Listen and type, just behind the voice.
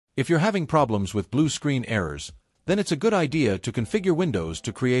If you're having problems with blue screen errors, then it's a good idea to configure Windows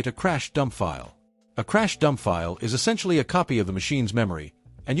to create a crash dump file. A crash dump file is essentially a copy of the machine's memory,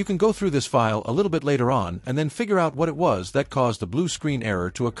 and you can go through this file a little bit later on and then figure out what it was that caused the blue screen error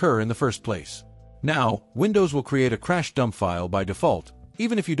to occur in the first place. Now, Windows will create a crash dump file by default,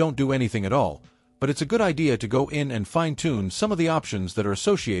 even if you don't do anything at all, but it's a good idea to go in and fine-tune some of the options that are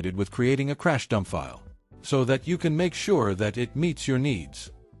associated with creating a crash dump file, so that you can make sure that it meets your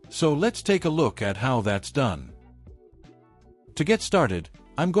needs. So let's take a look at how that's done. To get started,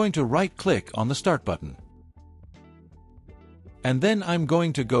 I'm going to right-click on the Start button. And then I'm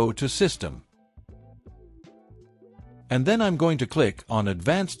going to go to System. And then I'm going to click on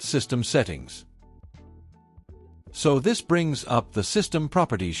Advanced System Settings. So this brings up the System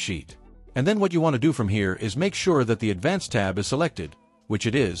Properties sheet. And then what you want to do from here is make sure that the Advanced tab is selected, which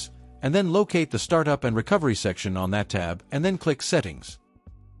it is, and then locate the Startup and Recovery section on that tab, and then click Settings.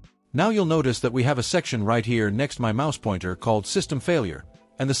 Now you'll notice that we have a section right here next to my mouse pointer called System Failure,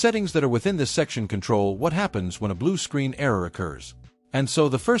 and the settings that are within this section control what happens when a blue screen error occurs. And so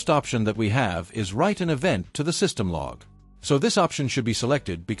the first option that we have is Write an event to the system log. So this option should be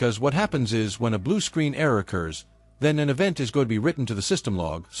selected because what happens is when a blue screen error occurs, then an event is going to be written to the system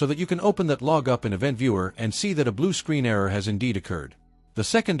log so that you can open that log up in Event Viewer and see that a blue screen error has indeed occurred. The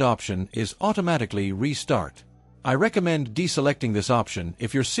second option is Automatically Restart. I recommend deselecting this option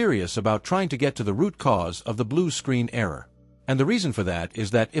if you're serious about trying to get to the root cause of the blue screen error. And the reason for that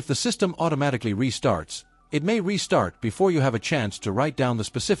is that if the system automatically restarts, it may restart before you have a chance to write down the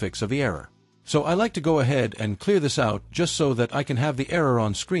specifics of the error. So I like to go ahead and clear this out just so that I can have the error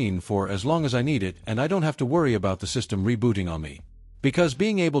on screen for as long as I need it and I don't have to worry about the system rebooting on me. Because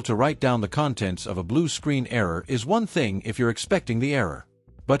being able to write down the contents of a blue screen error is one thing if you're expecting the error.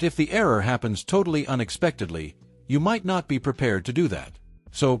 But if the error happens totally unexpectedly, you might not be prepared to do that.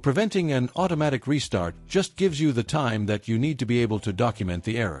 So preventing an automatic restart just gives you the time that you need to be able to document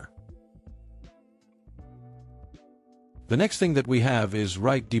the error. The next thing that we have is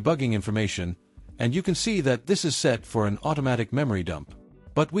Write Debugging Information, and you can see that this is set for an automatic memory dump.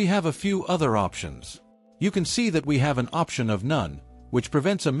 But we have a few other options. You can see that we have an option of None, which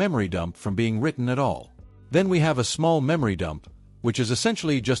prevents a memory dump from being written at all. Then we have a Small Memory Dump, which is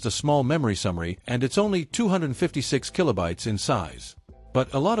essentially just a small memory summary, and it's only 256 kilobytes in size.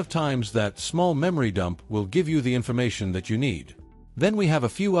 But a lot of times that small memory dump will give you the information that you need. Then we have a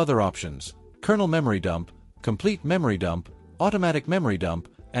few other options: Kernel Memory Dump, Complete Memory Dump, Automatic Memory Dump,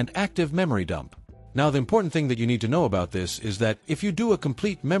 and Active Memory Dump. Now the important thing that you need to know about this is that if you do a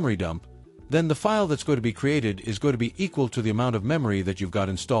complete memory dump, then the file that's going to be created is going to be equal to the amount of memory that you've got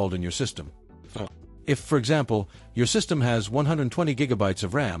installed in your system. If, for example, your system has 120 gigabytes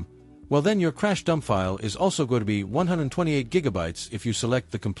of RAM, well then your crash dump file is also going to be 128 gigabytes if you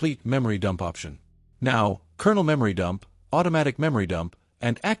select the complete memory dump option. Now, Kernel Memory Dump, Automatic Memory Dump,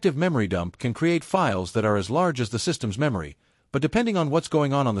 and Active Memory Dump can create files that are as large as the system's memory, but depending on what's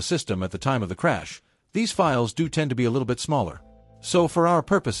going on the system at the time of the crash, these files do tend to be a little bit smaller. So for our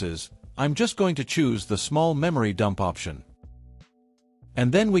purposes, I'm just going to choose the Small Memory Dump option.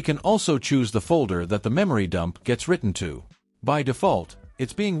 And then we can also choose the folder that the memory dump gets written to. By default,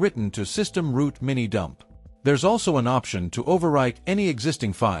 it's being written to System Root Mini Dump. There's also an option to overwrite any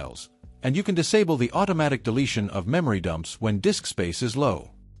existing files, and you can disable the automatic deletion of memory dumps when disk space is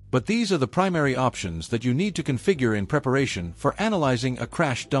low. But these are the primary options that you need to configure in preparation for analyzing a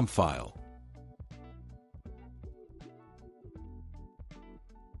crash dump file.